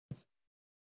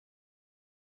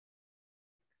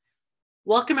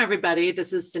Welcome, everybody.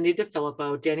 This is Cindy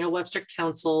DeFilippo, Daniel Webster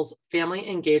Council's Family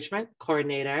Engagement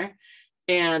Coordinator,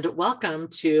 and welcome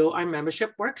to our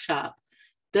membership workshop.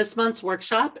 This month's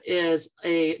workshop is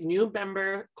a new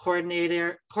member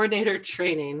coordinator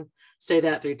training. Say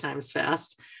that 3 times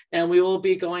fast. And we will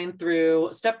be going through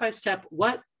step-by-step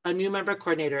what a new member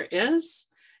coordinator is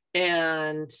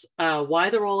and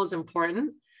why the role is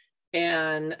important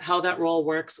and how that role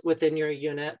works within your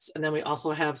units. And then we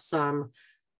also have some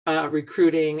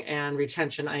recruiting and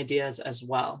retention ideas as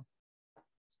well.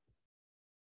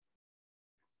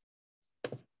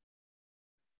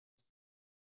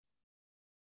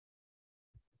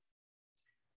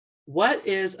 What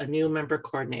is a new member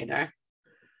coordinator?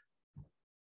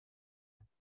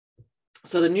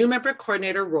 So the new member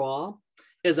coordinator role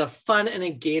is a fun and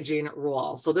engaging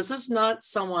role. So this is not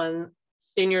someone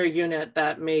in your unit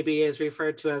that maybe is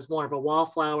referred to as more of a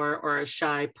wallflower or a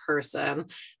shy person.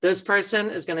 This person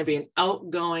is going to be an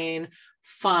outgoing,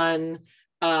 fun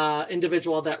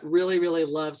individual that really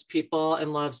loves people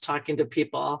and loves talking to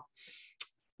people.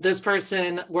 This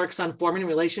person works on forming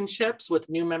relationships with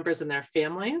new members and their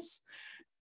families.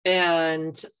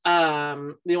 And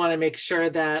you want to make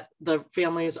sure that the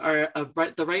families are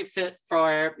the right fit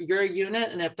for your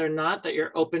unit. And if they're not, that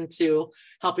you're open to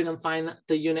helping them find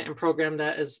the unit and program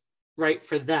that is right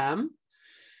for them.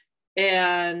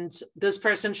 And this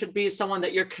person should be someone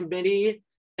that your committee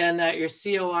and that your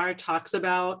COR talks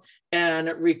about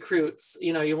and recruits.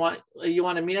 You know, you want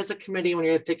to meet as a committee when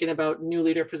you're thinking about new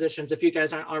leader positions, if you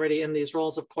guys aren't already in these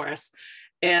roles, of course,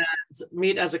 and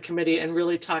meet as a committee and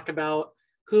really talk about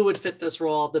who would fit this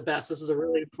role the best. This is a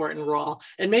really important role.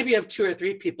 And maybe you have 2 or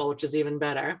 3 people, which is even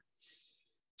better.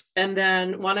 And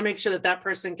then want to make sure that that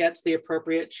person gets the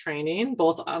appropriate training,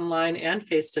 both online and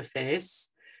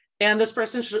face-to-face. And this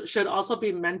person should also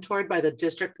be mentored by the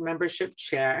district membership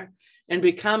chair and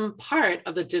become part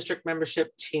of the district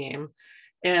membership team.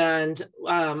 And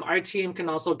our team can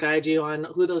also guide you on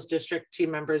who those district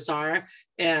team members are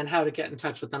and how to get in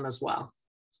touch with them as well.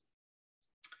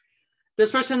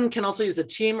 This person can also use a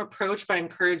team approach by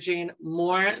encouraging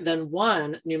more than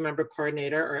one new member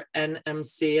coordinator, or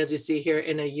NMC, as you see here,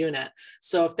 in a unit.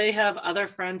 So if they have other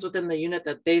friends within the unit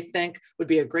that they think would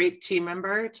be a great team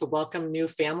member to welcome new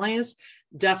families,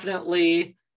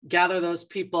 definitely gather those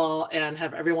people and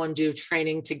have everyone do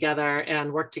training together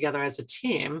and work together as a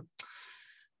team.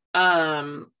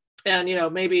 And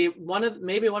maybe one of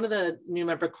the new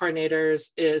member coordinators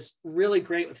is really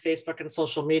great with Facebook and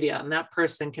social media, and that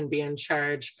person can be in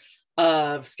charge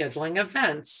of scheduling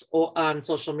events on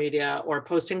social media or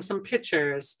posting some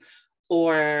pictures,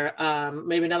 or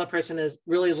maybe another person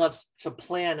really loves to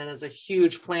plan and is a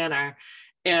huge planner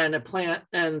and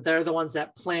they're the ones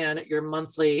that plan your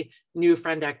monthly new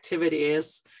friend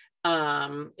activities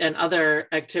and other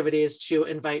activities to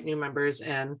invite new members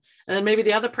in. And then maybe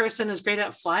the other person is great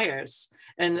at flyers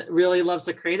and really loves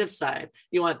the creative side.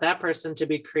 You want that person to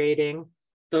be creating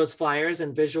those flyers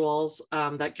and visuals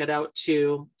that get out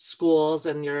to schools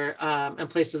and and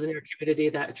places in your community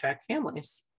that attract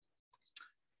families.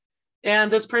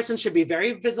 And this person should be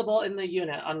very visible in the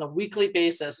unit on a weekly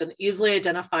basis and easily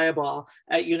identifiable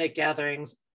at unit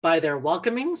gatherings by their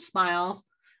welcoming smiles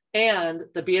and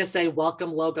the BSA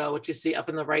welcome logo, which you see up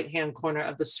in the right-hand corner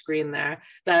of the screen there,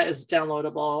 that is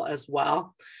downloadable as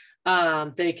well.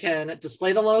 They can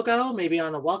display the logo, maybe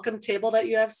on a welcome table that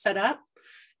you have set up,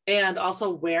 and also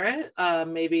wear it.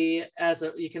 Maybe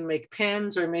you can make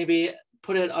pins, or maybe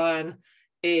put it on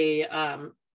a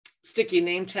sticky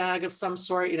name tag of some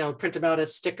sort, print them out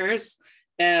as stickers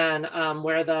and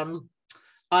wear them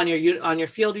on your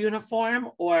field uniform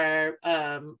or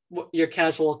your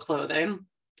casual clothing.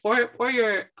 Or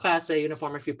your Class A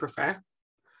uniform if you prefer.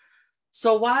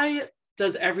 So why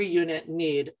does every unit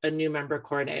need a new member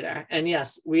coordinator? And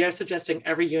yes, we are suggesting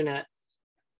every unit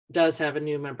does have a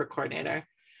new member coordinator.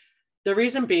 The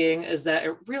reason being is that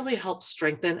it really helps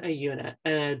strengthen a unit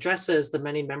and addresses the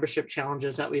many membership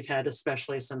challenges that we've had,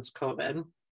 especially since COVID.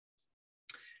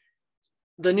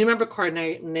 The new member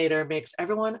coordinator makes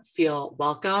everyone feel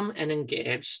welcome and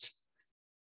engaged.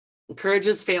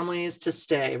 Encourages families to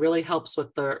stay, really helps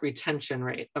with the retention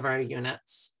rate of our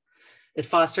units. It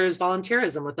fosters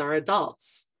volunteerism with our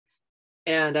adults.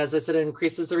 And as I said, it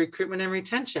increases the recruitment and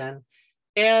retention.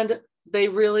 And they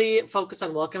really focus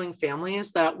on welcoming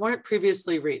families that weren't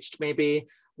previously reached. Maybe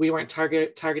we weren't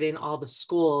targeting all the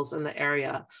schools in the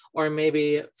area, or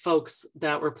maybe folks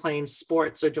that were playing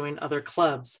sports or doing other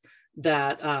clubs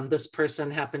that this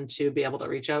person happened to be able to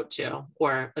reach out to,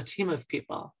 or a team of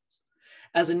people.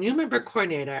 As a new member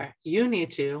coordinator, you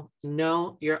need to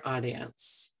know your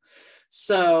audience.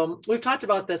 So we've talked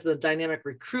about this in the dynamic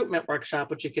recruitment workshop,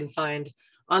 which you can find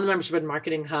on the Membership and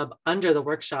Marketing Hub under the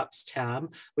workshops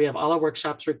tab. We have all our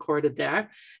workshops recorded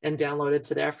there and downloaded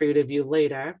to there for you to view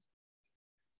later.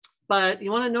 But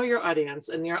you want to know your audience,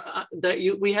 and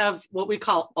we have what we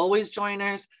call always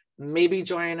joiners, maybe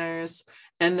joiners,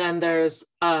 and then there's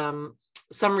some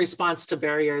response to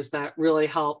barriers that really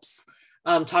helps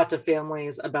talk to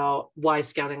families about why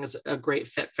scouting is a great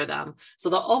fit for them. So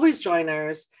the always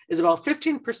joiners is about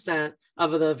 15%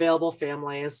 of the available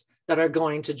families that are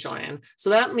going to join.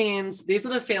 So that means these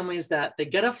are the families that they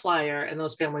get a flyer, and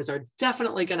those families are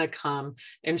definitely going to come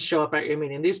and show up at your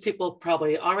meeting. These people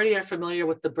probably already are familiar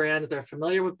with the brand. They're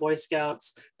familiar with Boy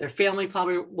Scouts. Their family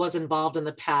probably was involved in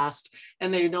the past,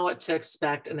 and they know what to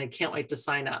expect, and they can't wait to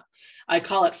sign up. I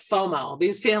call it FOMO.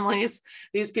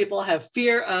 These people have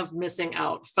fear of missing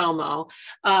out, FOMO.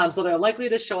 So they're likely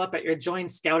to show up at your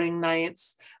joint scouting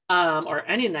nights, or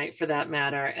any night for that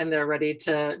matter, and they're ready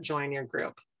to join your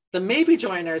group. The maybe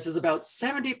joiners is about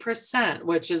 70%,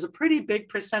 which is a pretty big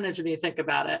percentage when you think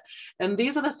about it. And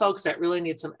these are the folks that really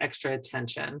need some extra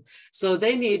attention. So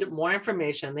they need more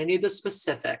information. They need the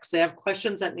specifics. They have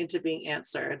questions that need to be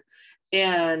answered.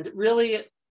 And really,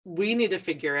 we need to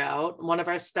figure out, one of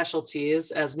our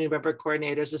specialties as new member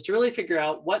coordinators is to really figure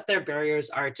out what their barriers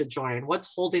are to join,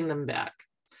 what's holding them back.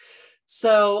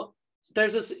 So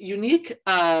there's this unique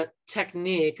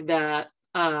technique that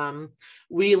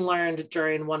we learned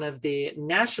during one of the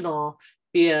national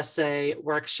BSA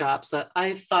workshops that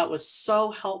I thought was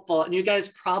so helpful. And you guys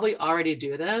probably already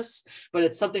do this, but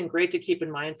it's something great to keep in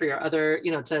mind for your other,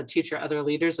 to teach your other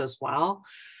leaders as well.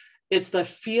 It's the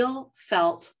feel,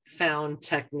 felt, found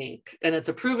technique. And it's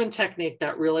a proven technique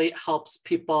that really helps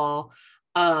people,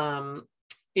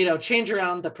 change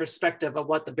around the perspective of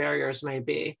what the barriers may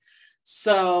be.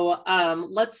 So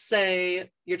let's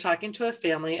say you're talking to a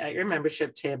family at your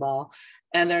membership table,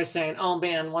 and they're saying, oh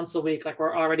man, once a week, like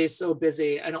we're already so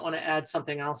busy, I don't want to add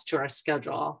something else to our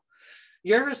schedule.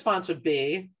 Your response would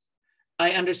be,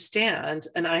 I understand,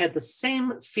 and I had the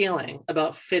same feeling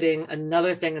about fitting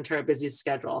another thing into our busy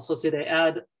schedule. So see, they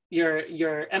add,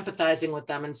 you're empathizing with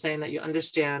them and saying that you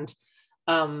understand,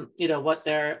 what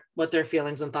their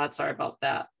feelings and thoughts are about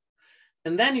that.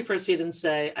 And then you proceed and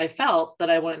say, I felt that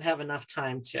I wouldn't have enough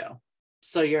time to.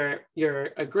 So you're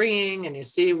agreeing and you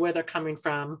see where they're coming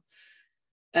from.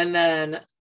 And then,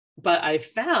 but I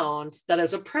found that it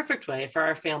was a perfect way for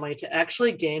our family to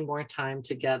actually gain more time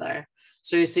together.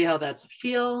 So you see how that's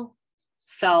feel,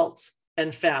 felt,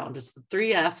 and found. It's the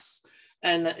 3 Fs.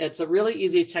 And it's a really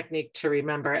easy technique to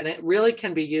remember. And it really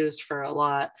can be used for a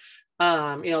lot.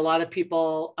 A lot of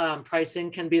people,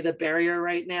 pricing can be the barrier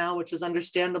right now, which is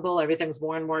understandable. Everything's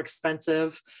more and more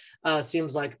expensive,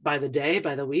 seems like by the day,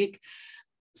 by the week.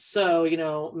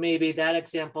 So, maybe that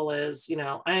example is,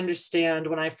 I understand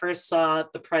when I first saw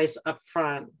the price up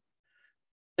front,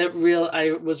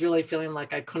 I was really feeling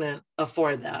like I couldn't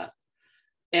afford that.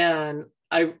 And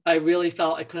I really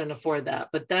felt I couldn't afford that.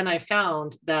 But then I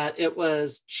found that it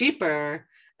was cheaper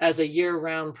as a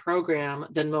year-round program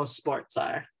than most sports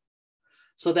are.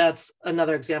 So that's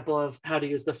another example of how to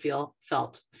use the feel,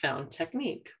 felt, found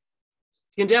technique.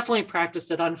 You can definitely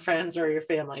practice it on friends or your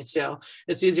family too.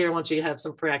 It's easier once you have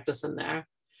some practice in there.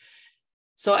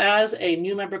 So as a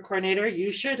new member coordinator, you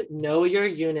should know your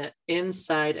unit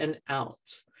inside and out.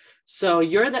 So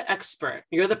you're the expert.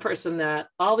 You're the person that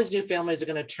all these new families are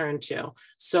going to turn to.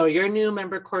 So your new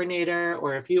member coordinator,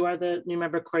 or if you are the new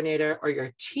member coordinator, or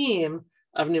your team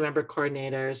of new member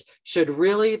coordinators should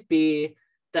really be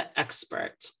the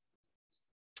expert.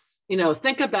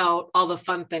 Think about all the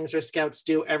fun things our scouts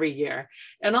do every year.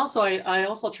 And also, I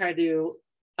also try to,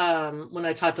 when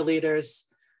I talk to leaders,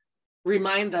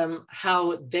 remind them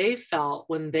how they felt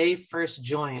when they first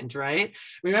joined, right?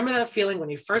 Remember that feeling when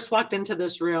you first walked into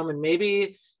this room, and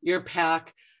maybe your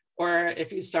pack, or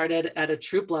if you started at a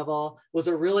troop level, was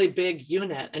a really big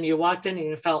unit, and you walked in and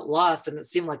you felt lost, and it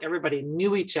seemed like everybody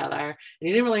knew each other and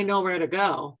you didn't really know where to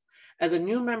go. As a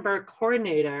new member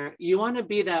coordinator, you want to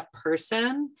be that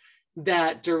person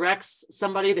that directs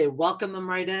somebody, they welcome them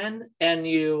right in, and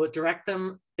you direct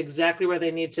them exactly where they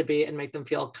need to be and make them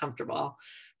feel comfortable.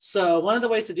 So one of the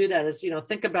ways to do that is,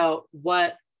 think about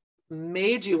what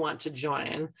made you want to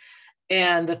join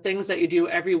and the things that you do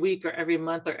every week or every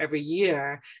month or every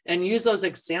year, and use those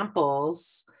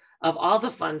examples of all the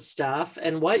fun stuff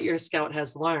and what your scout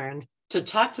has learned to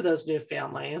talk to those new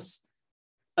families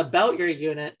about your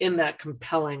unit in that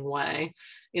compelling way.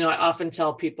 I often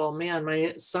tell people, man,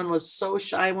 my son was so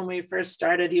shy when we first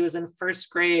started. He was in first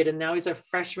grade and now he's a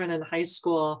freshman in high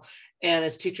school. And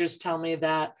his teachers tell me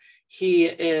that he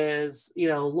is,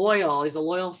 loyal, he's a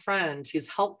loyal friend, he's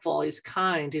helpful, he's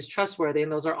kind, he's trustworthy. And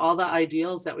those are all the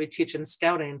ideals that we teach in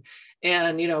scouting.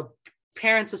 And,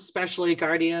 parents, especially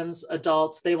guardians,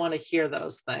 adults, they want to hear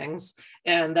those things.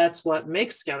 And that's what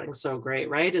makes scouting so great,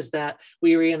 right? Is that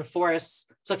we reinforce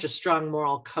such a strong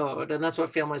moral code. And that's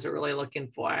what families are really looking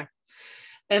for.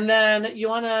 And then you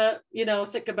want to,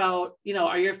 think about,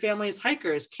 are your families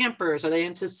hikers, campers? Are they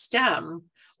into STEM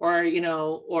or,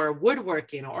 or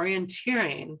woodworking or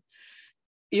orienteering?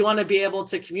 You want to be able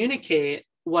to communicate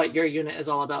what your unit is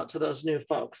all about to those new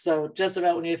folks. So just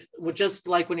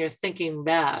like when you're thinking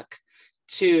back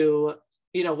to,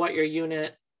 what your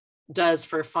unit does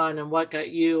for fun and what got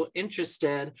you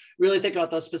interested, really think about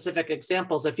those specific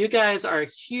examples. If you guys are a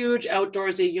huge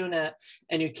outdoorsy unit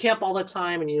and you camp all the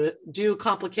time and you do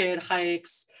complicated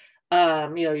hikes,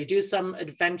 you do some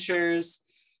adventures,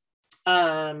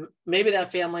 maybe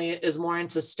that family is more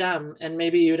into STEM and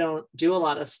maybe you don't do a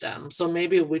lot of STEM. So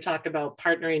maybe we talk about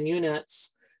partnering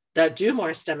units that do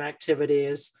more STEM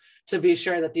activities to be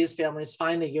sure that these families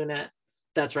find the unit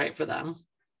that's right for them.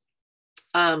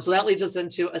 So that leads us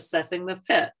into assessing the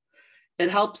fit. It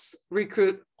helps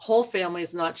recruit whole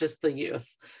families, not just the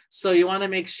youth. So you want to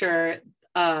make sure,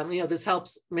 this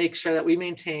helps make sure that we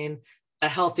maintain a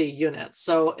healthy unit.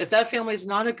 So if that family is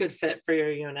not a good fit for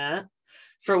your unit,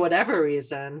 for whatever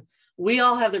reason, we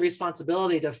all have the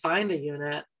responsibility to find the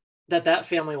unit that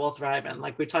family will thrive in,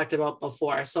 like we talked about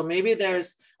before. So maybe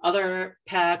there's other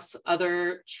packs,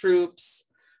 other troops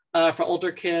for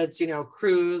older kids,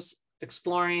 crews,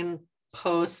 exploring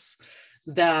posts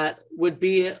that would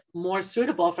be more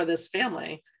suitable for this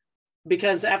family.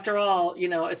 Because after all,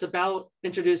 it's about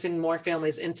introducing more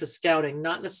families into scouting,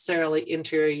 not necessarily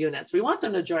into your units. We want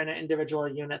them to join our individual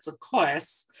units, of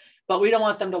course, but we don't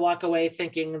want them to walk away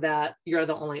thinking that you're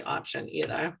the only option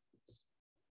either.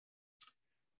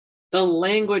 The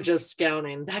language of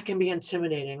scouting, that can be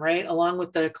intimidating, right? Along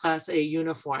with the Class A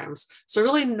uniforms. So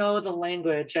really know the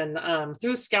language, and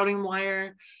through Scouting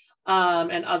Wire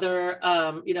and other,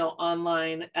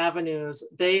 online avenues,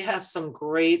 they have some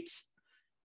great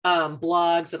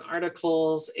blogs and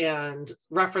articles and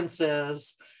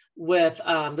references with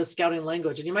the scouting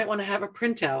language. And you might want to have a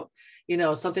printout,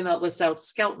 something that lists out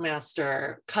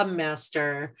Scoutmaster, Cub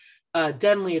Master,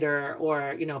 den leader,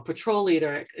 or patrol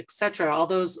leader, etc. All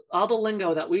the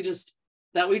lingo that we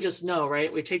just know,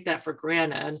 right? We take that for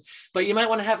granted, but you might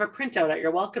want to have a printout at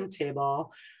your welcome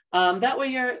table. That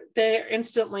way they're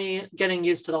instantly getting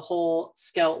used to the whole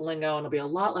scout lingo, and it'll be a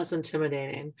lot less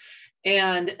intimidating.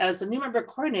 And as the new member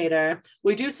coordinator,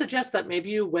 we do suggest that maybe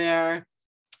you wear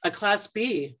a Class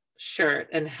B shirt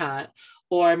and hat,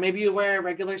 or maybe you wear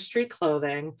regular street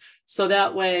clothing, so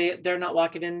that way they're not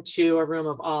walking into a room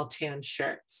of all tan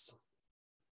shirts.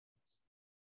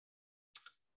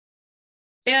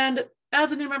 And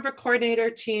as a new member coordinator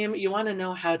team, you want to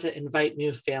know how to invite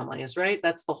new families, right?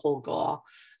 That's the whole goal.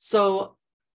 So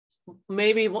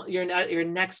maybe at your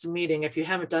next meeting, if you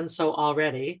haven't done so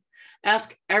already,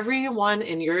 ask everyone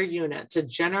in your unit to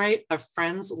generate a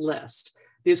friends list.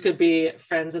 These could be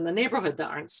friends in the neighborhood that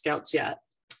aren't scouts yet,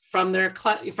 from their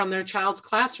child's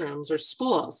classrooms or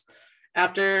schools,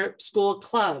 after school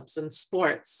clubs and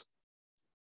sports,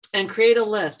 and create a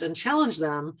list and challenge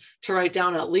them to write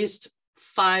down at least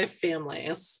 5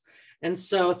 families. And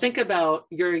so think about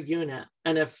your unit,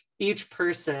 and if each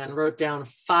person wrote down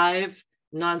 5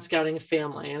 non-scouting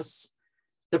families,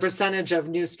 the percentage of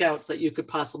new scouts that you could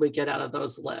possibly get out of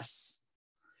those lists.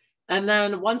 And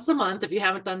then once a month, if you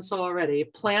haven't done so already,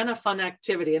 plan a fun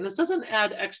activity. And this doesn't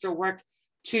add extra work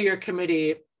to your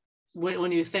committee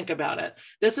when you think about it.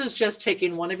 This is just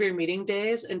taking one of your meeting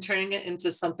days and turning it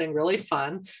into something really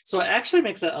fun. So it actually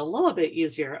makes it a little bit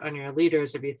easier on your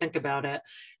leaders if you think about it.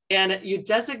 And you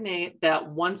designate that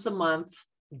once a month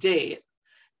date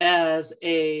as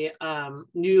a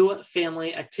new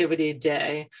family activity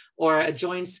day or a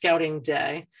joint scouting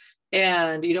day.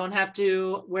 And you don't have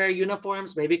to wear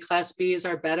uniforms. Maybe Class Bs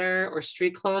are better, or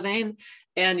street clothing.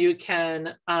 And you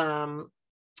can,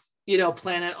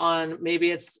 plan it on,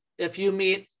 maybe it's, if you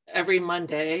meet every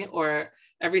Monday or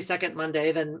every second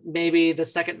Monday, then maybe the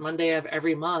second Monday of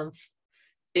every month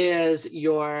is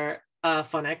your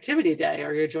fun activity day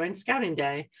or your joint scouting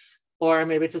day. Or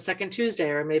maybe it's a second Tuesday,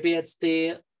 or maybe it's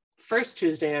the first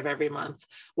Tuesday of every month,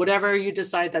 whatever you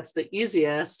decide that's the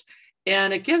easiest.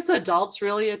 And it gives adults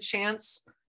really a chance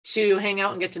to hang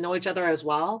out and get to know each other as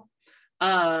well.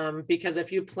 Because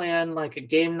if you plan like a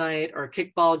game night or a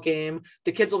kickball game,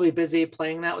 the kids will be busy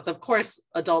playing that with, of course,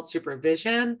 adult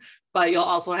supervision, but you'll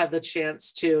also have the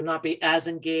chance to not be as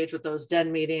engaged with those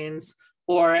den meetings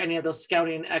or any of those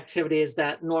scouting activities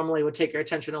that normally would take your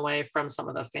attention away from some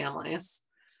of the families.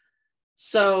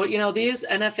 So, these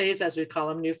NFAs, as we call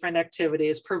them, new friend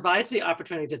activities, provides the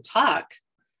opportunity to talk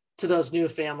to those new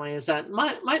families that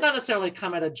might not necessarily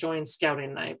come at a joint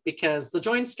scouting night, because the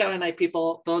joint scouting night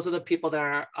people, those are the people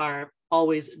that are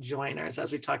always joiners,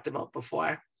 as we talked about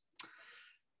before.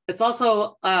 It's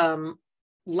also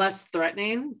less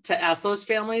threatening to ask those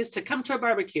families to come to a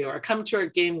barbecue or come to a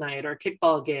game night or a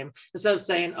kickball game, instead of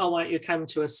saying, oh, why don't you come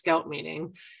to a scout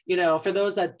meeting? For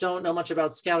those that don't know much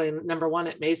about scouting, number one,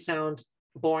 it may sound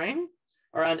boring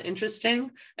or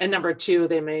uninteresting. And number two,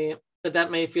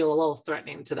 that may feel a little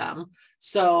threatening to them.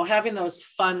 So having those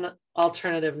fun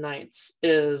alternative nights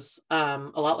is a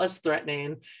lot less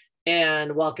threatening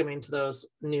and welcoming to those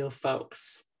new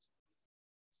folks.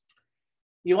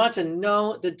 You want to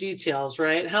know the details,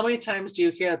 right? How many times do you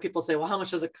hear people say, well, how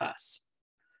much does it cost?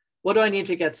 What do I need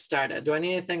to get started? Do I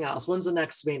need anything else? When's the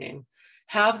next meeting?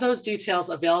 Have those details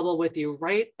available with you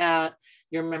right at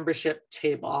your membership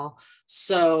table.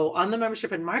 So on the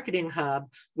Membership and Marketing Hub,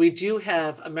 we do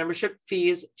have a membership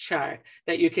fees chart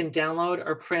that you can download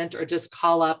or print or just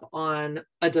call up on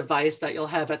a device that you'll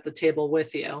have at the table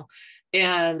with you.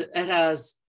 And it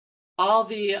has all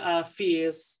the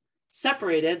fees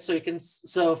separated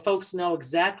so folks know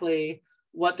exactly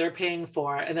what they're paying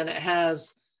for. And then it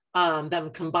has them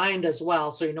combined as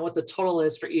well, so you know what the total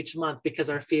is for each month, because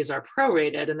our fees are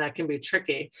prorated, and that can be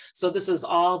tricky. So this is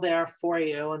all there for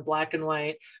you in black and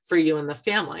white for you and the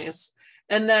families.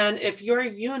 And then if your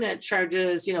unit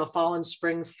charges, fall and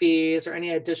spring fees or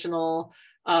any additional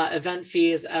event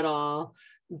fees at all,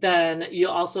 then you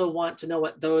also want to know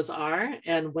what those are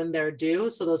and when they're due,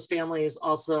 so those families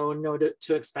also know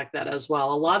to expect that as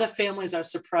well. A lot of families are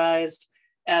surprised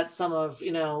at some of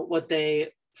what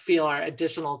they feel are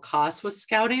additional costs with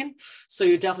scouting. So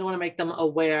you definitely want to make them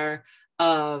aware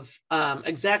of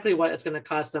exactly what it's going to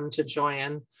cost them to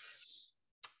join.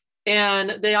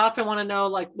 And they often want to know,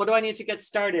 what do I need to get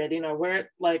started?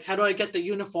 How do I get the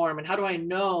uniform, and how do I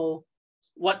know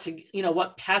what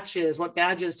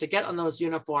badges to get on those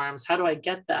uniforms? How do I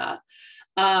get that?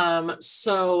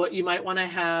 So you might want to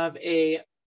have a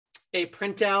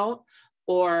printout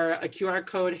or a QR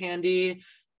code handy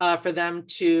for them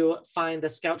to find the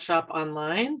Scout Shop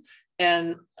online,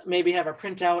 and maybe have a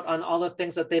printout on all the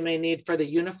things that they may need for the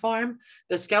uniform.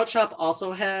 The Scout Shop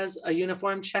also has a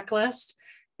uniform checklist.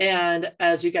 And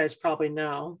as you guys probably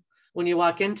know, when you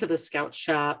walk into the Scout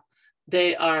Shop,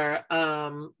 they are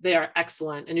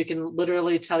excellent. And you can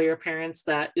literally tell your parents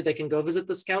that they can go visit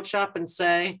the Scout Shop and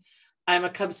say, I'm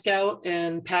a Cub Scout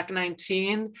in Pack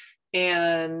 19,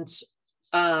 and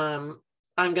I'm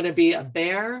going to be a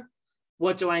bear.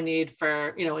 What do I need for,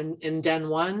 in Den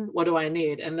 1, what do I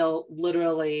need? And they'll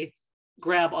literally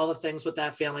grab all the things with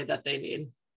that family that they need.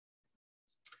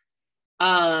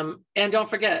 And don't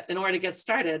forget, in order to get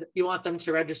started, you want them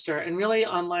to register. And really,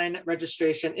 online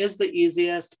registration is the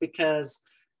easiest because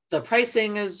the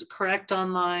pricing is correct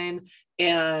online,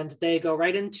 and they go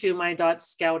right into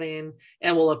my.scouting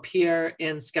and will appear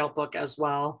in Scoutbook as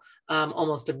well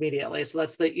almost immediately. So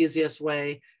that's the easiest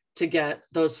way to get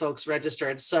those folks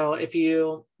registered. So if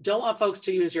you don't want folks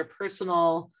to use your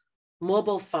personal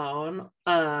mobile phone,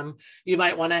 you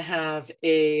might want to have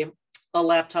a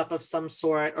laptop of some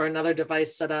sort or another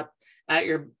device set up at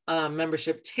your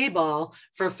membership table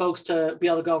for folks to be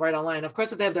able to go right online. Of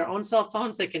course, if they have their own cell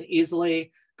phones, they can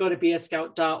easily go to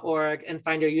beascout.org and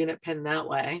find your unit pin that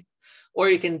way. Or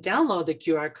you can download the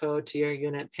QR code to your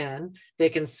unit pin. They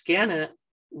can scan it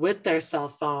with their cell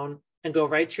phone and go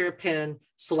right to your pin,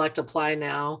 select apply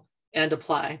now, and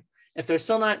apply. If they're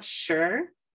still not sure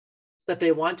that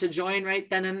they want to join right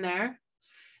then and there,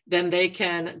 then they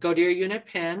can go to your unit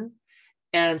pin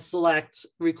and select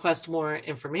request more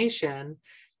information.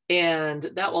 And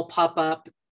that will pop up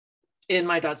in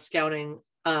my.scouting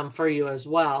for you as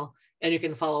well. And you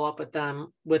can follow up with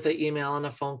them with an email and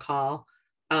a phone call,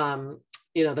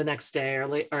 the next day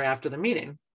or after the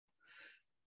meeting.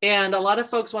 And a lot of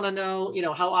folks want to know,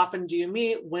 how often do you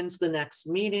meet? When's the next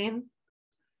meeting?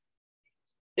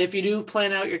 If you do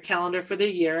plan out your calendar for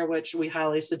the year, which we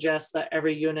highly suggest that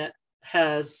every unit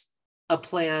has a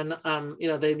plan,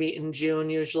 they meet in June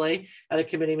usually at a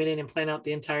committee meeting and plan out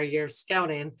the entire year of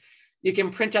scouting. You can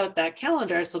print out that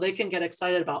calendar so they can get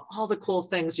excited about all the cool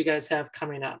things you guys have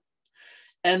coming up.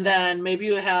 And then maybe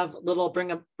you have little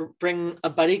bring a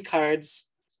buddy cards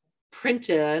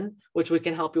printed, which we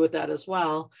can help you with that as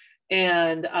well.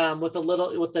 And with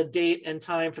the date and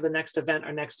time for the next event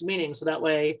or next meeting. So that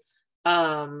way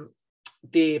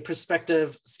the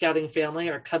prospective scouting family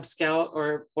or Cub Scout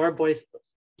or Boy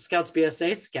Scouts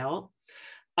BSA Scout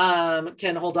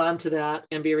can hold on to that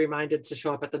and be reminded to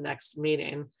show up at the next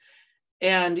meeting.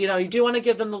 And, you do want to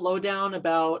give them the lowdown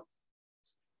about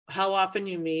how often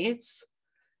you meet,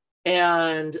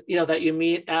 and, that you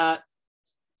meet at,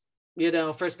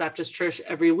 First Baptist Church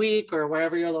every week or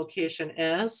wherever your location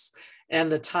is,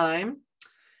 and the time.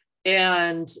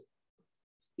 And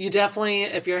you definitely,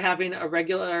 if you're having a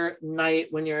regular night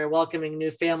when you're welcoming new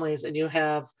families and you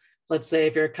have, let's say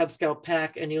if you're a Cub Scout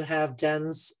pack and you have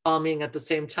dens all meeting at the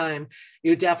same time,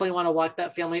 you definitely want to walk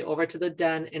that family over to the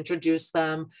den, introduce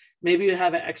them. Maybe you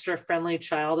have an extra friendly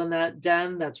child in that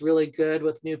den that's really good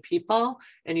with new people,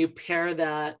 and you pair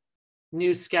that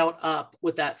new scout up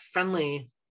with that friendly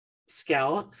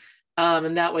scout.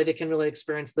 And that way they can really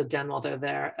experience the den while they're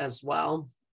there as well.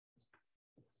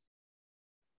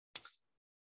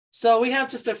 So we have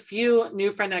just a few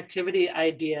new friend activity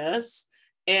ideas,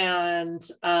 and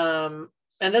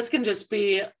this can just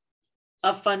be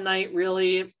a fun night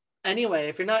really anyway.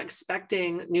 If you're not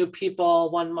expecting new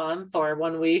people 1 month or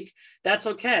 1 week, that's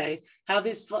okay. Have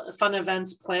these fun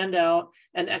events planned out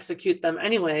and execute them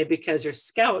anyway, because your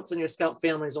scouts and your scout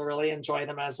families will really enjoy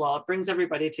them as well. It brings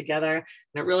everybody together and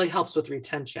it really helps with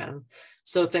retention.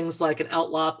 So things like an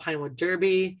outlaw Pinewood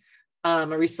Derby, a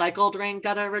recycled rain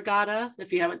gutter regatta,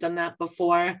 if you haven't done that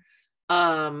before.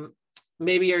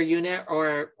 Maybe your unit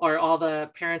or all the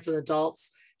parents and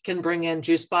adults can bring in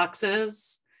juice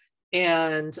boxes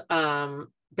and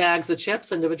bags of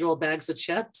chips, individual bags of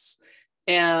chips.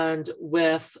 And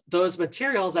with those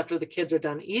materials, after the kids are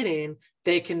done eating,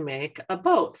 they can make a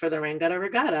boat for the rain gutter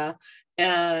regatta.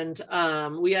 And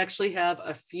we actually have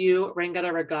a few rain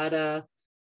gutter regatta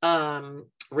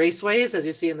raceways, as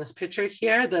you see in this picture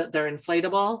here, that they're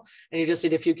inflatable, and you just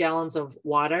need a few gallons of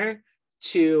water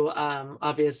to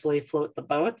obviously float the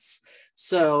boats.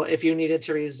 So if you needed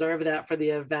to reserve that for the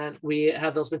event, we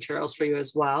have those materials for you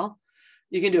as well.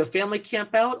 You can do a family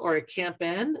camp out or a camp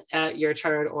in at your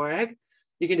chartered org.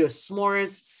 You can do a s'mores,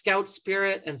 scout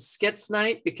spirit, and skits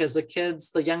night, because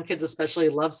the young kids especially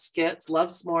love skits, love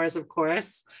s'mores, of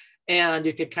course. And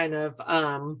you could kind of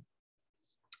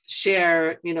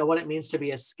share, what it means to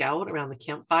be a scout around the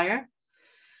campfire.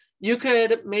 You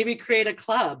could maybe create a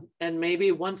club, and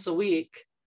maybe once a week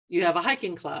you have a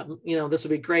hiking club. This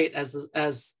would be great as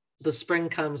the spring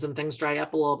comes and things dry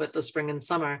up a little bit, the spring and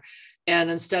summer. And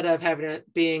instead of having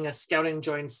it being a scouting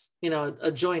joint,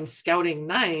 a joint scouting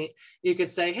night, you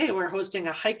could say, hey, we're hosting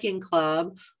a hiking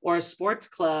club or a sports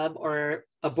club or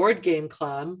a board game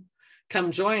club.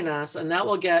 Come join us. And that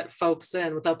will get folks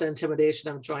in without the intimidation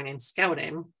of joining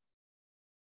scouting.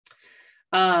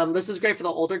 This is great for the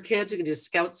older kids. You can do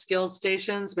scout skills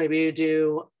stations. Maybe you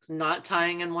do knot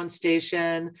tying in one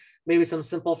station, maybe some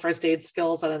simple first aid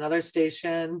skills at another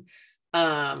station,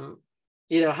 how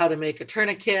to make a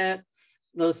tourniquet,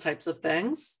 those types of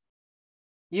things.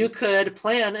 You could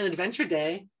plan an adventure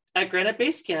day at Granite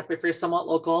Base Camp if you're somewhat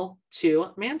local to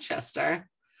Manchester.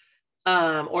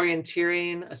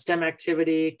 Orienteering, a STEM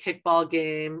activity, kickball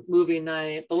game, movie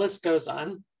night, the list goes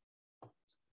on.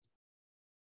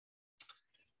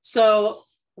 So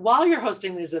while you're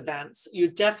hosting these events, you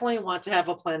definitely want to have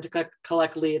a plan to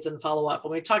collect leads and follow up.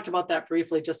 And we talked about that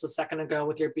briefly just a second ago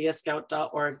with your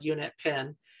beascout.org unit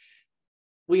pin.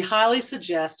 We highly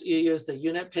suggest you use the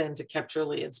unit pin to capture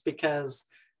leads, because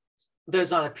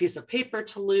there's not a piece of paper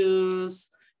to lose.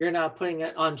 You're not putting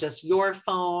it on just your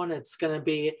phone. It's going to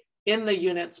be in the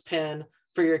unit's pin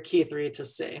for your key 3 to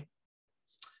see.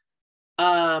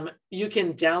 You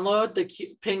can download the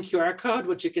pin QR code,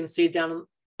 which you can see down.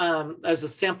 There's a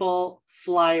sample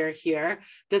flyer here.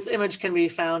 This image can be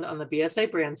found on the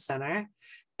BSA Brand Center,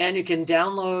 and you can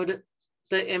download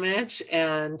the image,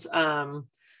 and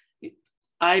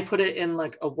I put it in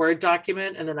like a Word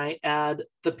document, and then I add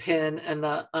the pin and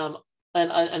the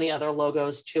and any other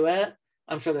logos to it.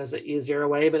 I'm sure there's an easier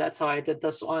way, but that's how I did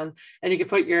this one. And you can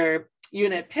put your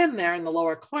unit pin there in the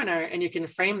lower corner, and you can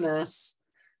frame this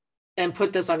and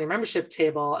put this on your membership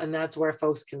table, and that's where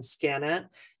folks can scan it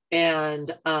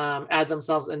and add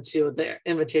themselves into the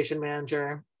invitation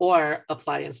manager or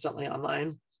apply instantly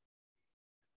online.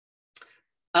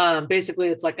 Basically,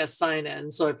 it's like a sign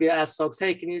in. So if you ask folks,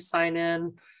 hey, can you sign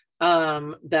in?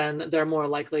 Then they're more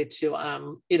likely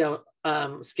to,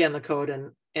 scan the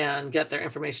code and get their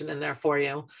information in there for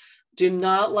you. Do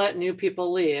not let new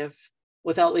people leave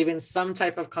without leaving some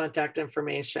type of contact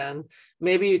information.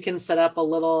 Maybe you can set up a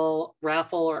little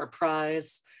raffle or a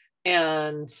prize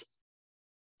and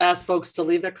ask folks to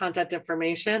leave their contact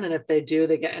information. And if they do,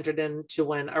 they get entered in to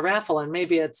win a raffle. And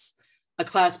maybe it's a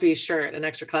Class B shirt, an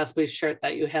extra Class B shirt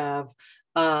that you have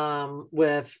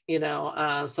with,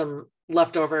 some,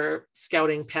 leftover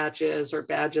scouting patches or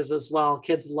badges as well.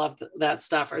 Kids love that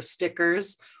stuff, or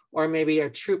stickers, or maybe a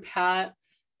troop hat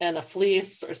and a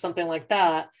fleece or something like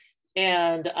that.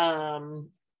 And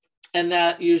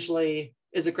that usually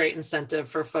is a great incentive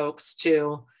for folks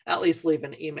to at least leave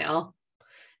an email.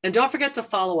 And don't forget to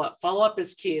follow up. Follow up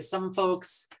is key. Some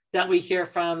folks that we hear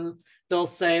from, they'll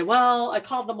say, well, I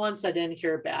called them once, I didn't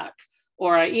hear back.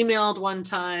 Or I emailed one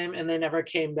time and they never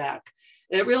came back.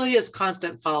 It really is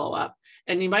constant follow-up.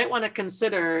 And you might want to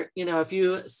consider, if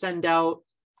you send out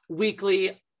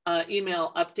weekly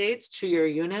email updates to your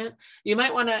unit, you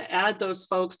might want to add those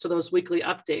folks to those weekly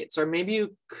updates, or maybe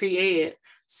you create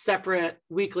separate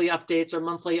weekly updates or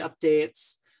monthly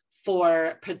updates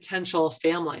for potential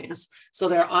families. So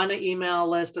they're on an email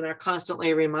list and they're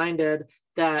constantly reminded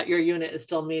that your unit is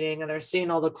still meeting and they're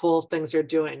seeing all the cool things you're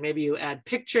doing. Maybe you add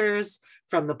pictures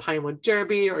from the Pinewood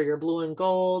Derby or your blue and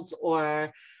golds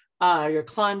or your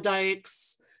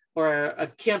Klondikes or a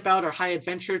camp out or high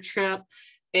adventure trip.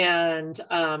 And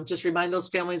just remind those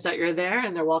families that you're there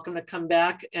and they're welcome to come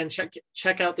back and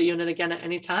check out the unit again at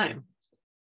any time.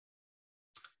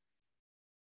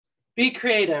 Be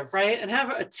creative, right? And have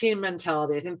a team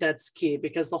mentality. I think that's key,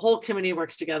 because the whole community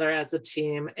works together as a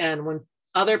team. And when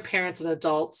other parents and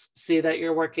adults see that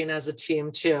you're working as a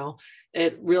team too,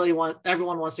 everyone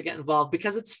wants to get involved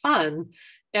because it's fun.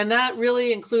 And that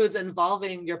really includes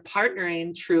involving your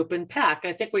partnering troop and pack.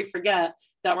 I think we forget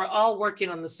that we're all working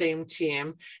on the same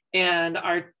team, and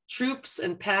our troops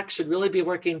and packs should really be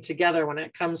working together when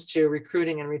it comes to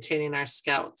recruiting and retaining our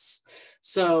scouts.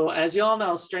 So as you all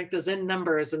know, strength is in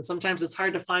numbers, and sometimes it's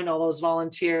hard to find all those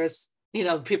volunteers.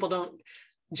 People don't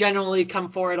generally come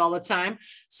forward all the time.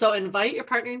 So invite your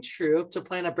partnering troop to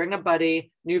plan a Bring a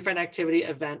Buddy new friend activity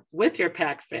event with your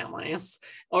pack families.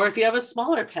 Or if you have a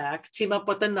smaller pack, team up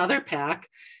with another pack,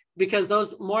 because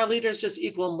those more leaders just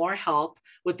equal more help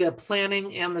with the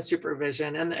planning and the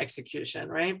supervision and the execution,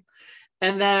 right?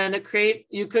 And then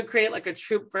you could create like a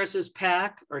troop versus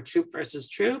pack, or troop versus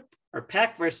troop, or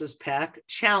pack versus pack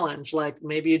challenge. Like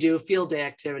maybe you do a field day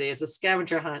activities, a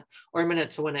scavenger hunt, or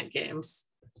minute to win it games.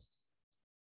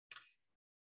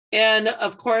 And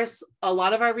of course, a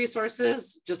lot of our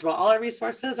resources, just about all our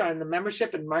resources, are in the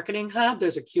membership and marketing hub.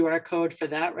 There's a QR code for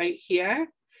that right here.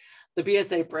 The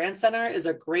BSA Brand Center is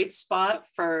a great spot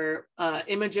for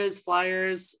images,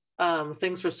 flyers,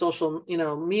 things for social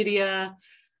media.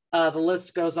 The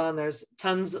list goes on. There's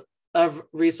tons of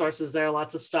resources there,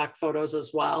 lots of stock photos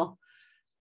as well.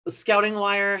 The Scouting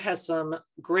Wire has some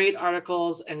great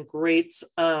articles and great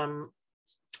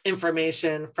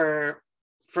information for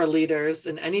leaders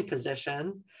in any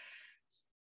position.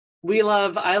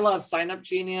 I love Sign Up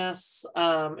Genius.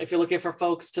 If you're looking for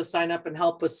folks to sign up and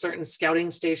help with certain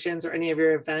scouting stations or any of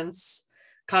your events.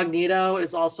 Cognito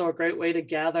is also a great way to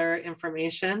gather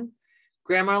information.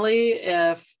 Grammarly,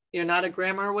 if you're not a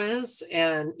grammar whiz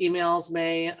and emails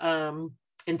may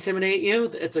intimidate you,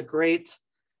 it's a great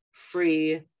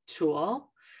free tool.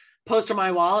 Poster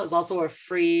My Wall is also a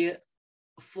free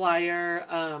flyer,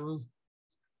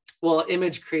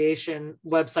 image creation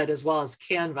website, as well as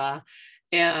Canva.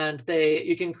 And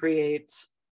you can create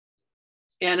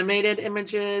animated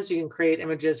images. You can create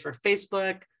images for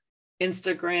Facebook,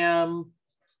 Instagram.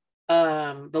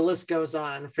 The list goes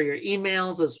on for your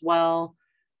emails as well.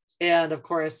 And of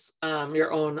course,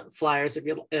 your own flyers,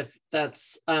 if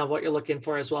that's what you're looking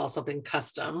for as well, something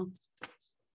custom.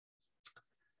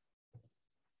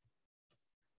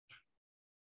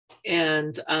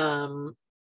 And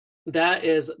that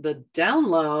is the down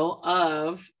low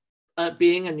of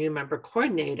being a new member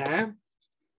coordinator.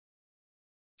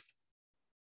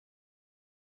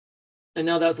 I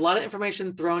know that was a lot of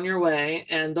information thrown your way,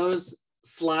 and those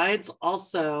slides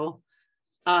also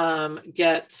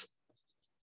get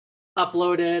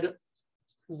uploaded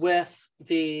with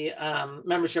the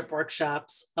membership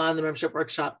workshops on the membership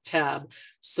workshop tab.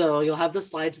 So you'll have the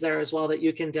slides there as well that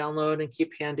you can download and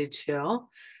keep handy too.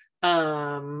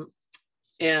 And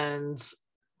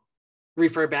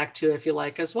refer back to if you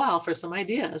like as well for some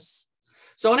ideas.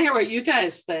 So I want to hear what you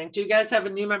guys think. Do you guys have a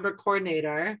new member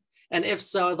coordinator? And if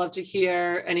so, I'd love to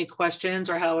hear any questions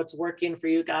or how it's working for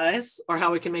you guys, or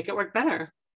how we can make it work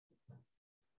better.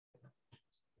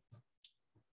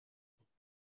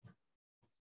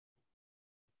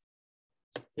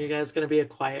 You guys going to be a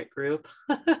quiet group?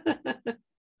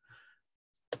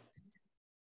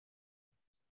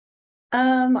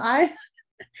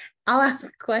 I'll ask a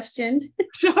question.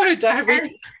 Sure,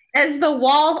 Darby. As the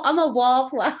wall, I'm a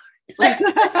wallflower. So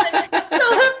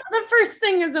the first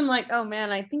thing is I'm like, oh man,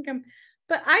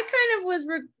 but I kind of was,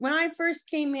 when I first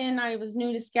came in, I was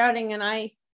new to scouting, and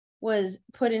I was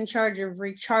put in charge of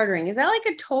rechartering. Is that like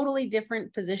a totally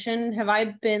different position? Have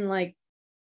I been like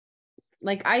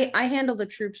I handle the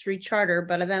troops recharter,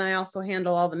 but then I also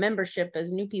handle all the membership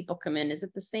as new people come in. Is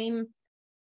it the same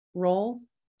role?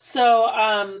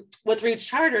 So with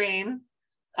rechartering,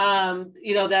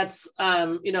 that's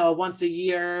a once a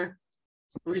year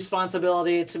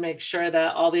responsibility to make sure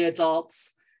that all the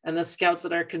adults and the scouts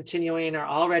that are continuing are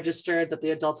all registered, that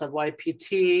the adults have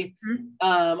YPT,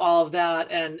 all of that.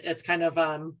 And it's kind of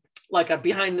like a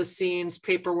behind the scenes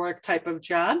paperwork type of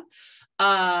job.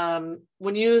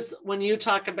 When you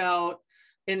talk about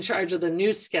in charge of the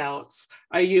new scouts,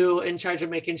 are you in charge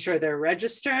of making sure they're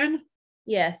registered?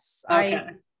 Yes. Okay.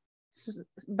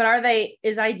 But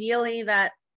is ideally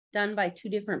that done by two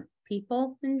different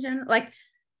people in general? Like,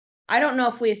 I don't know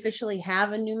if we officially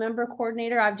have a new member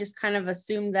coordinator. I've just kind of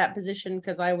assumed that position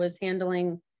because I was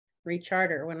handling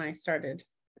recharter when I started.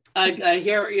 I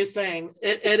hear what you're saying.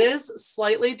 It is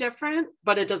slightly different,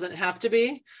 but it doesn't have to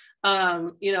be.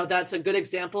 That's a good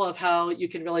example of how you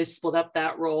can really split up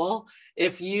that role.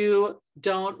 If you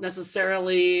don't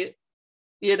necessarily,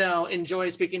 enjoy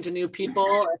speaking to new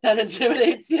people, that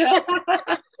intimidates you.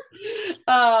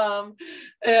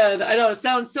 And I know it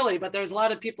sounds silly, but there's a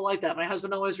lot of people like that. My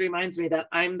husband always reminds me that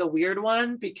I'm the weird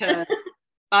one because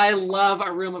I love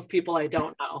a room of people I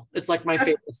don't know. It's like my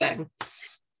favorite thing.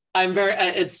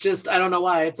 It's just, I don't know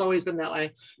why. It's always been that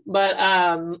way.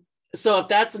 But so if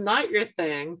that's not your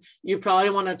thing, you probably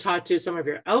want to talk to some of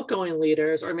your outgoing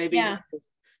leaders, or maybe,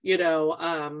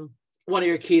 one of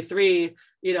your key three,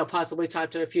 possibly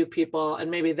talk to a few people, and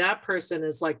maybe that person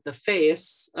is like the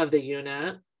face of the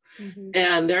unit.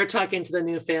 And they're talking to the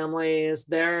new families.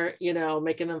 They're,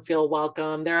 making them feel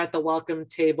welcome. They're at the welcome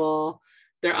table.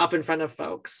 They're up in front of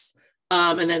folks.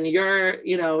 And then you're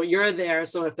there.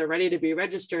 So if they're ready to be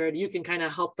registered, you can kind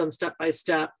of help them step by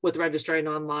step with registering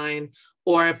online,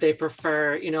 or if they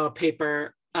prefer, a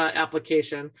paper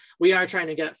application. We are trying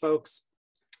to get folks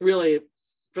really,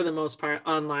 for the most part,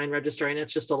 online registering.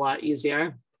 It's just a lot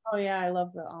easier. Oh yeah, I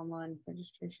love the online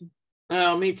registration.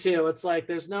 Oh, me too. It's like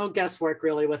there's no guesswork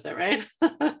really with it, right?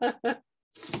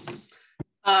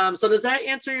 So does that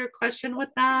answer your question with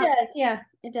that? It does, yeah,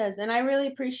 it does. And I really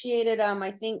appreciated,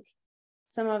 I think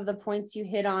some of the points you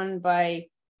hit on by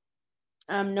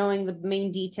knowing the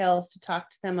main details to talk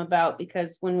to them about,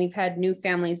 because when we've had new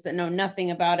families that know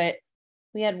nothing about it,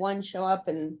 we had one show up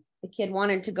and the kid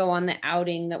wanted to go on the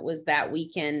outing that was that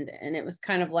weekend. And it was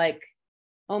kind of like,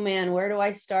 oh man, where do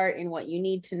I start in what you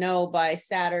need to know by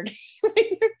Saturday when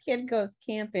your kid goes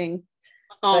camping?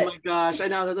 Oh my gosh, I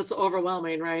know that's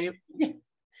overwhelming, right?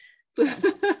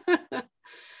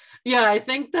 Yeah, I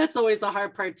think that's always the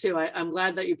hard part too. I'm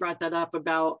glad that you brought that up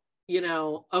about,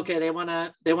 okay, they want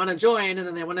to join, and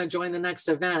then they want to join the next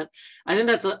event. I think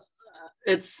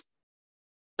it's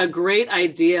a great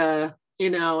idea,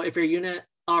 if your unit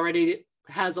already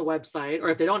has a website, or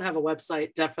if they don't have a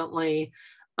website, definitely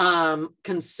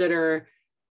consider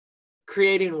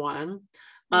creating one,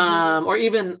 or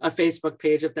even a Facebook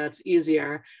page if that's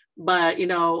easier. But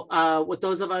with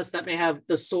those of us that may have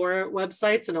the SOAR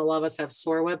websites, and a lot of us have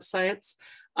SOAR websites,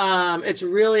 it's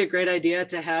really a great idea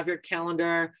to have your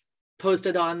calendar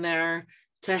posted on there,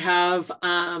 to have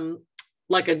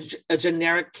like a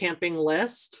generic camping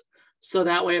list. So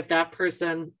that way, if that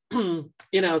person,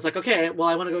 is like, okay, well,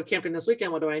 I want to go camping this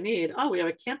weekend, what do I need? Oh, we have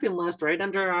a camping list right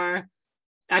under our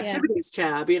activities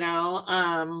tab,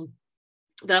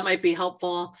 that might be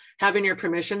helpful. Having your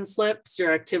permission slips,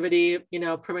 your activity,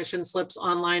 permission slips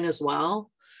online as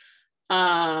well.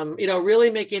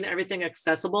 Really making everything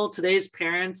accessible. Today's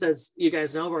parents, as you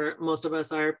guys know, where most of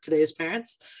us are today's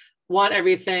parents, want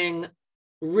everything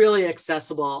really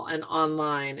accessible and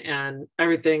online, and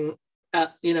everything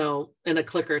in a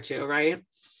click or two, right?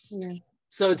 Yeah.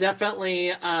 So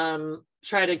definitely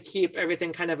try to keep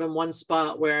everything kind of in one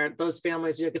spot where those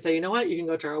families, you could say, you know what, you can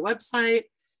go to our website.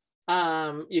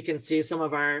 You can see some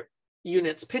of our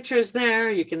units pictures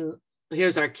there.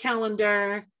 Here's our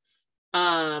calendar.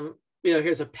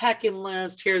 Here's a packing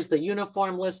list. Here's the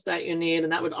uniform list that you need.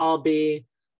 And that would all be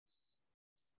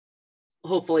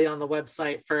hopefully on the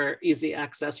website for easy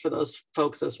access for those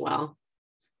folks as well.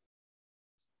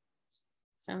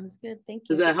 Sounds good. Thank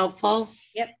you. Is that helpful?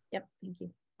 Yep. Thank you.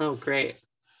 Oh, great.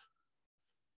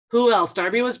 Who else?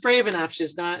 Darby was brave enough. She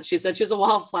said she's a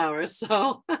wallflower.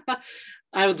 So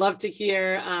I would love to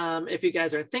hear if you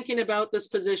guys are thinking about this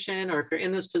position, or if you're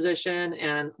in this position,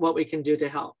 and what we can do to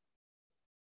help.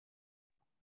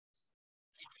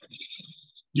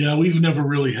 Yeah, we've never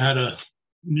really had a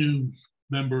new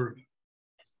member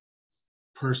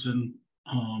person.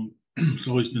 It's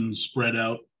always been spread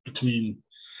out between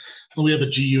well, we have a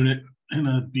G unit and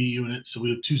a B unit. So we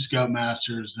have 2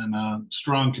 scoutmasters and a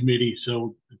strong committee.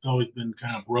 So it's always been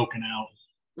kind of broken out.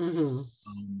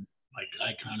 Like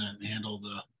I kind of handle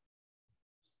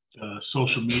the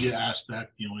social media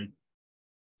aspect. You know,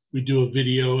 we do a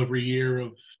video every year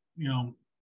of, you know,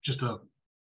 just a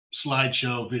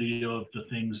slideshow video of the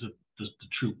things that the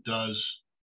troop does.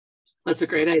 That's a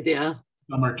great idea.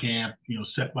 Summer camp, you know,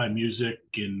 set by music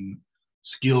and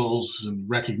skills and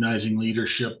recognizing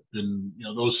leadership and, you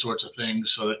know, those sorts of things,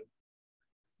 so that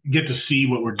you get to see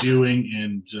what we're doing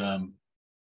and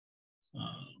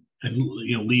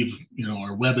you know, leave, you know,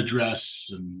 our web address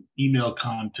and email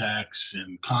contacts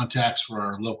and contacts for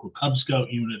our local Cub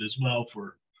Scout unit as well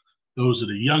for those that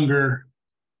are younger.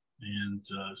 And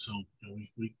so you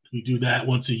know, we do that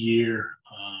once a year.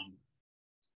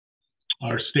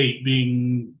 Our state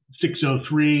being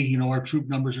 603, you know, our troop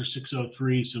numbers are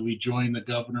 603. So we join the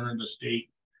governor and the state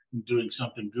in doing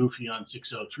something goofy on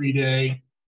 603 day.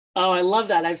 Oh, I love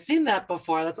that. I've seen that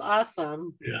before. That's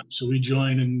awesome. Yeah, so we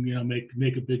join and, you know,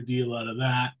 make a big deal out of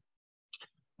that.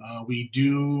 We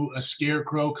do a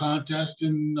scarecrow contest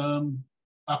in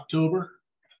October.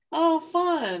 Oh,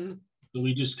 fun. So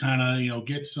we just kind of, you know,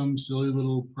 get some silly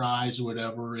little prize or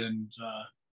whatever. And,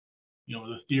 you know,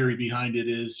 the theory behind it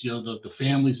is, you know, the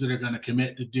families that are going to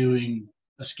commit to doing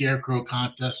a scarecrow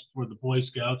contest for the Boy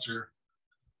Scouts are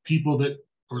people that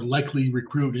or likely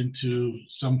recruit into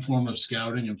some form of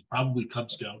scouting and probably Cub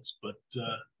Scouts, but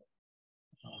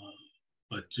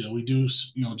we do,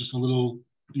 you know, just a little,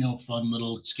 you know, fun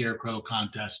little scarecrow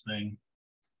contest thing.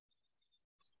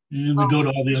 And we go to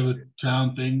all the other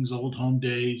town things, old home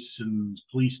days and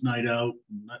police night out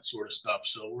and that sort of stuff.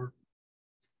 So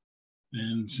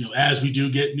and you know, as we do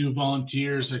get new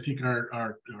volunteers, I think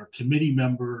our committee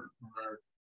member or our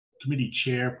committee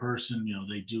chairperson, you know,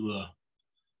 they do a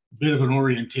bit of an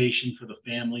orientation for the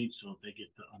families so they get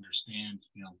to understand,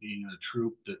 you know, being in a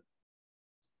troop that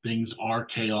things are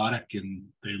chaotic and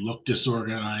they look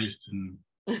disorganized and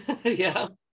yeah,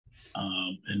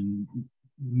 and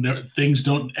things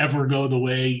don't ever go the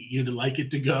way you'd like it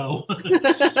to go.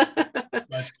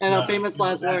 But, and a famous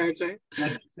last words, right?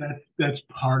 That's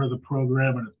part of the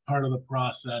program and it's part of the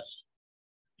process.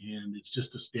 And it's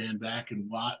just to stand back and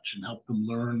watch and help them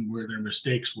learn where their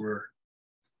mistakes were.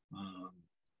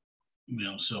 You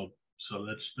know, so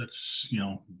that's you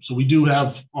know, so we do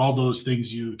have all those things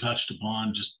you touched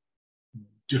upon, just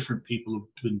different people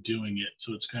who've been doing it.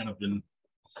 So it's kind of been,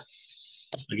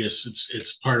 I guess it's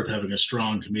part of having a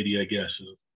strong committee, I guess.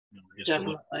 You know, I guess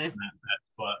definitely.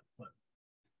 But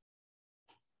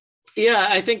yeah,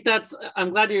 I think I'm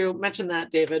glad you mentioned that,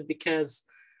 David, because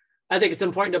I think it's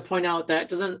important to point out that it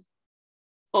doesn't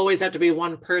always have to be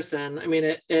one person. I mean,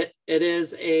 it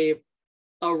is a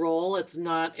role. It's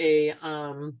not a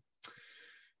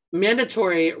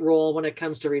mandatory role when it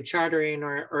comes to rechartering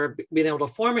or being able to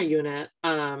form a unit.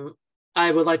 I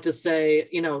would like to say,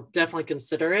 you know, definitely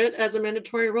consider it as a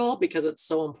mandatory role because it's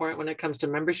so important when it comes to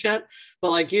membership.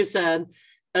 But like you said,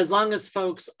 as long as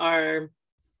folks are,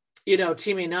 you know,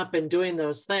 teaming up and doing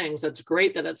those things, it's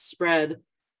great that it's spread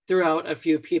throughout a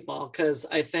few people. Because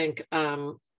I think,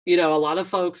 you know, a lot of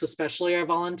folks, especially our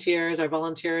volunteers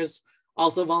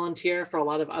also volunteer for a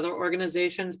lot of other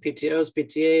organizations, PTOs,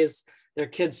 PTAs, their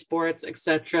kids' sports,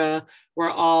 etc. We're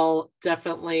all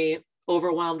definitely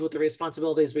overwhelmed with the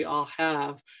responsibilities we all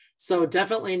have. So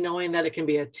definitely knowing that it can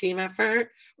be a team effort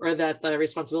or that the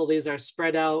responsibilities are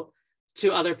spread out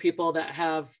to other people that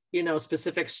have, you know,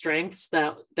 specific strengths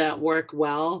that work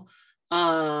well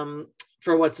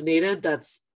for what's needed.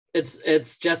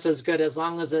 It's just as good as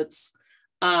long as it's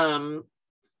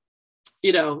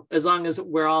you know, as long as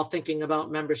we're all thinking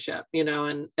about membership, you know,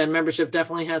 and membership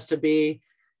definitely has to be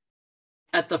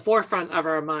at the forefront of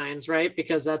our minds, right?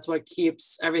 Because that's what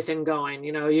keeps everything going.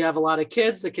 You know, you have a lot of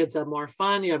kids, the kids have more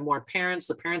fun, you have more parents,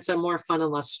 the parents have more fun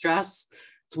and less stress.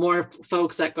 It's more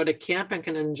folks that go to camp and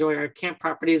can enjoy our camp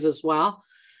properties as well.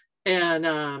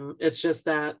 And it's just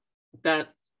that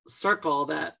circle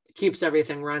that keeps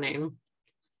everything running.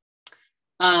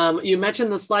 You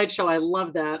mentioned the slideshow. I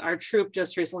love that. Our troop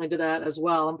just recently did that as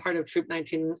well. I'm part of Troop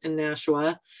 19 in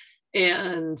Nashua.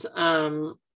 And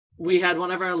we had one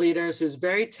of our leaders who's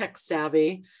very tech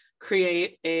savvy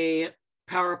create a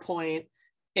PowerPoint.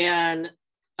 And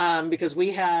because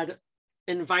we had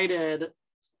invited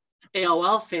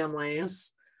AOL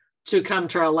families to come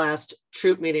to our last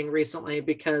troop meeting recently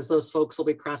because those folks will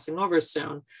be crossing over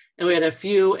soon. And we had a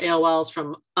few AOLs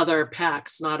from other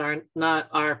packs, not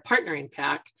our partnering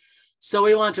pack. So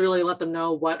we wanted to really let them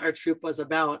know what our troop was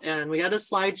about. And we had a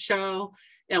slideshow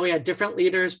And we had different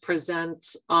leaders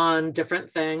present on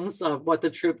different things of what the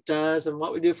troop does and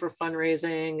what we do for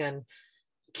fundraising and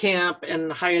camp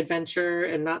and high adventure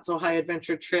and not so high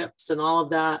adventure trips and all of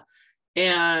that.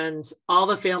 And all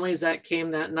the families that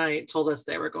came that night told us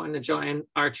they were going to join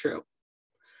our troop.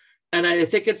 And I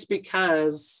think it's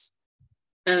because,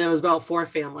 and it was about 4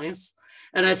 families.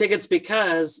 And I think it's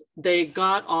because they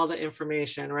got all the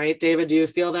information, right? David, do you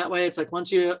feel that way? It's like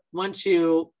once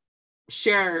you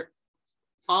share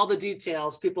all the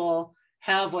details, people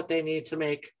have what they need to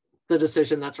make the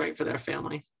decision that's right for their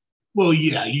family. Well,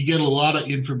 yeah, you get a lot of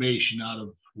information out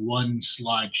of one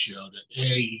slideshow. That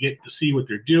you get to see what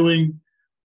they're doing.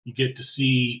 You get to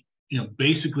see,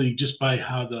 basically just by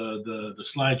how the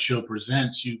slideshow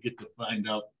presents, you get to find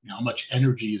out how much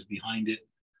energy is behind it.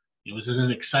 Is it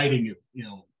an exciting,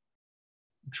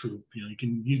 troop? You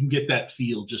can get that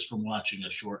feel just from watching a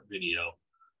short video.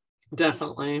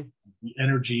 Definitely. The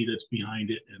energy that's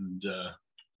behind it, and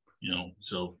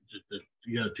so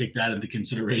you got to take that into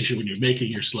consideration when you're making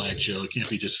your slideshow. It can't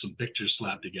be just some pictures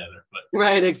slapped together, but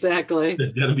right, exactly.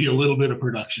 There's got to be a little bit of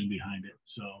production behind it.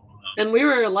 So, and we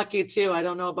were lucky too. I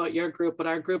don't know about your group, but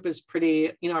our group is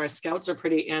pretty, our scouts are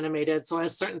pretty animated. So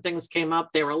as certain things came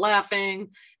up, they were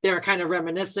laughing, they were kind of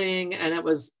reminiscing, and it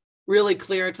was really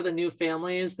clear to the new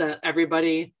families that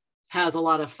everybody has a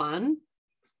lot of fun.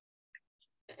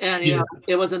 And,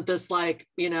 it wasn't this like,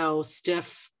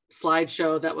 stiff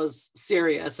slideshow that was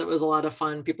serious. It was a lot of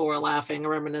fun. People were laughing,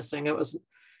 reminiscing. It was,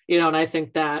 and I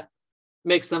think that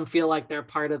makes them feel like they're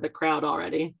part of the crowd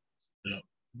already. Yeah.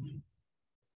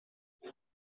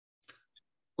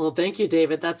 Well, thank you,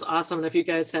 David. That's awesome. And if you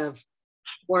guys have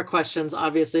more questions,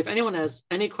 obviously, if anyone has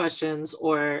any questions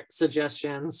or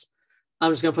suggestions,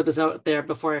 I'm just going to put this out there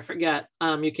before I forget.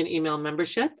 You can email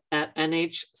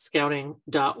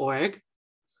membership@nhscouting.org.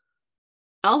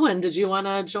 Elwin, did you want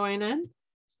to join in?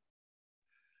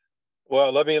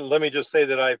 Well, let me just say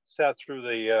that I sat through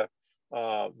the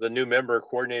new member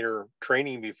coordinator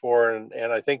training before,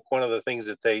 and I think one of the things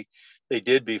that they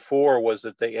did before was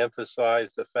that they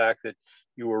emphasized the fact that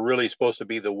you were really supposed to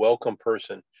be the welcome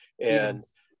person, and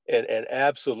Yes. and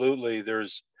absolutely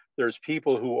there's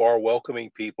people who are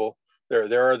welcoming people.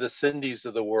 There are the Cindy's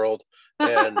of the world,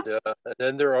 and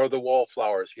then there are the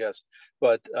wallflowers, yes,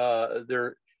 but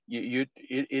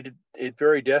it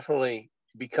very definitely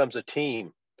becomes a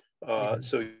team.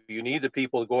 So you need the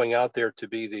people going out there to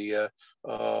be the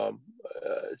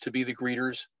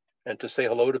greeters and to say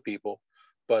hello to people,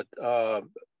 but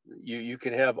you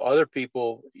can have other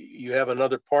people. You have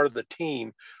another part of the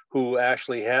team who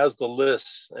actually has the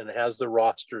lists and has the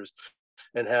rosters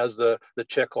and has the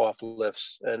checkoff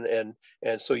lists, and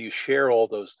so you share all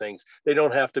those things. They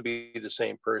don't have to be the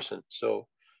same person. So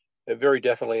it very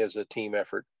definitely is a team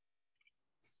effort.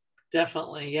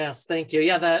 Definitely. Yes. Thank you.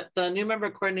 Yeah. The new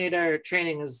member coordinator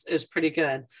training is pretty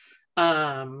good.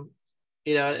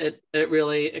 It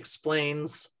really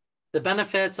explains the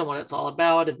benefits and what it's all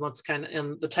about and what's kind of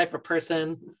and the type of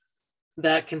person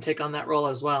that can take on that role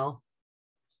as well.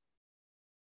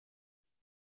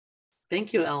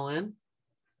 Thank you, Ellen.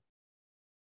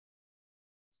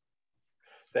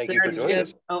 Thank Sarah, you for doing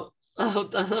this. Oh,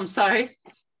 I'm sorry.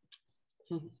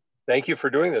 Thank you for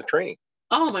doing the training.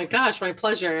 Oh my gosh, my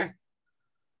pleasure.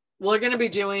 We're going to be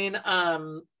doing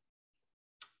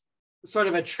sort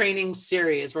of a training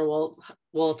series where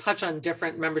we'll touch on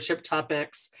different membership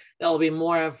topics. That will be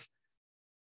more of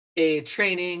a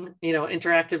training,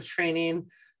 interactive training,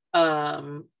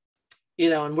 and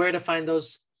where to find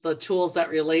the tools that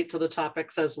relate to the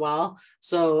topics as well.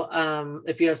 So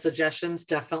if you have suggestions,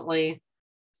 definitely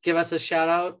give us a shout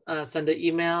out, send an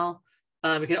email.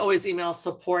 You can always email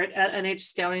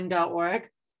support@nhscouting.org.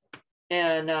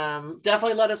 And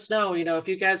definitely let us know, if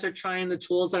you guys are trying the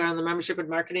tools that are on the Membership and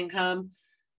Marketing Hub,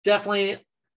 definitely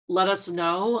let us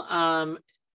know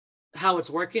how it's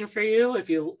working for you. If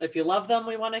you love them,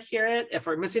 we want to hear it. If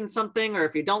we're missing something, or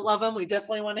if you don't love them, we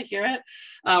definitely want to hear it.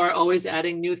 We're always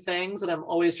adding new things, and I'm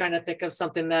always trying to think of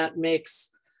something that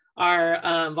makes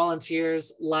our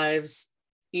volunteers' lives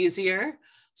easier.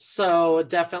 So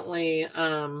definitely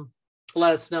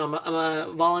let us know. I'm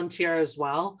a volunteer as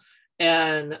well,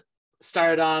 and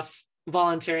started off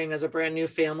volunteering as a brand new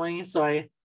family. So I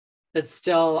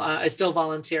still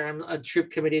volunteer. I'm a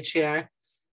troop committee chair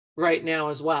right now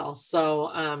as well. So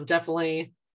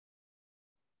definitely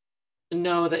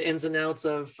know the ins and outs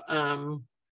of,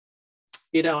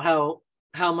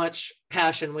 how much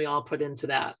passion we all put into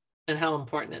that and how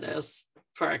important it is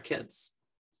for our kids.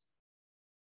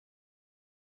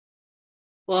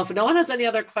 Well, if no one has any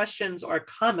other questions or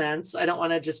comments, I don't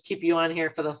want to just keep you on here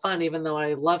for the fun, even though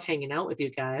I love hanging out with you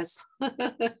guys.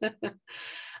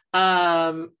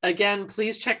 Again,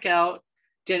 please check out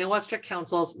Daniel Webster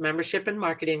Council's Membership and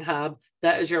Marketing Hub.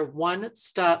 That is your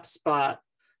one-stop spot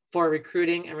for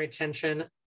recruiting and retention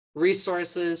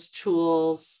resources,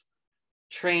 tools,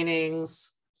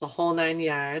 trainings, the whole 9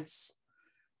 yards.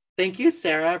 Thank you,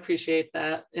 Sarah. Appreciate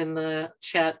that in the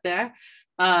chat there.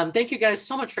 Thank you guys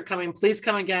so much for coming. Please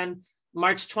come again.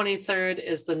 March 23rd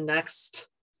is the next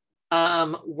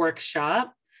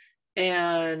workshop,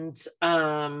 and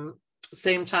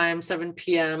same time, 7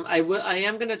 p.m. I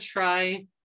am going to try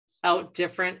out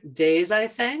different days, I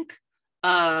think.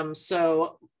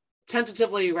 So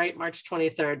tentatively write March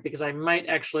 23rd, because I might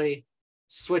actually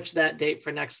switch that date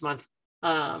for next month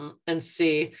and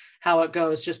see how it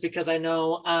goes, just because I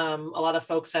know a lot of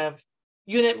folks have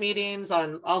unit meetings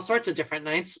on all sorts of different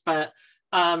nights, but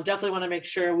definitely want to make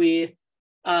sure we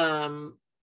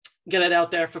get it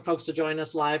out there for folks to join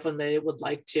us live when they would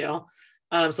like to.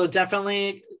 So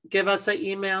definitely give us an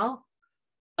email,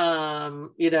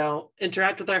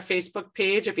 interact with our Facebook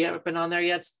page. If you haven't been on there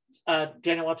yet,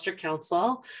 Daniel Webster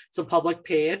Council, it's a public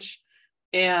page.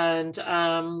 And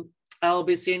I'll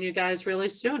be seeing you guys really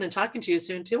soon and talking to you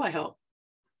soon too, I hope.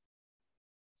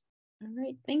 All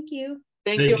right, thank you.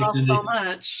 Thank you all so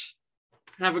much.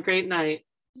 Have a great night.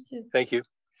 You too. Thank you.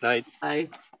 Night. Bye.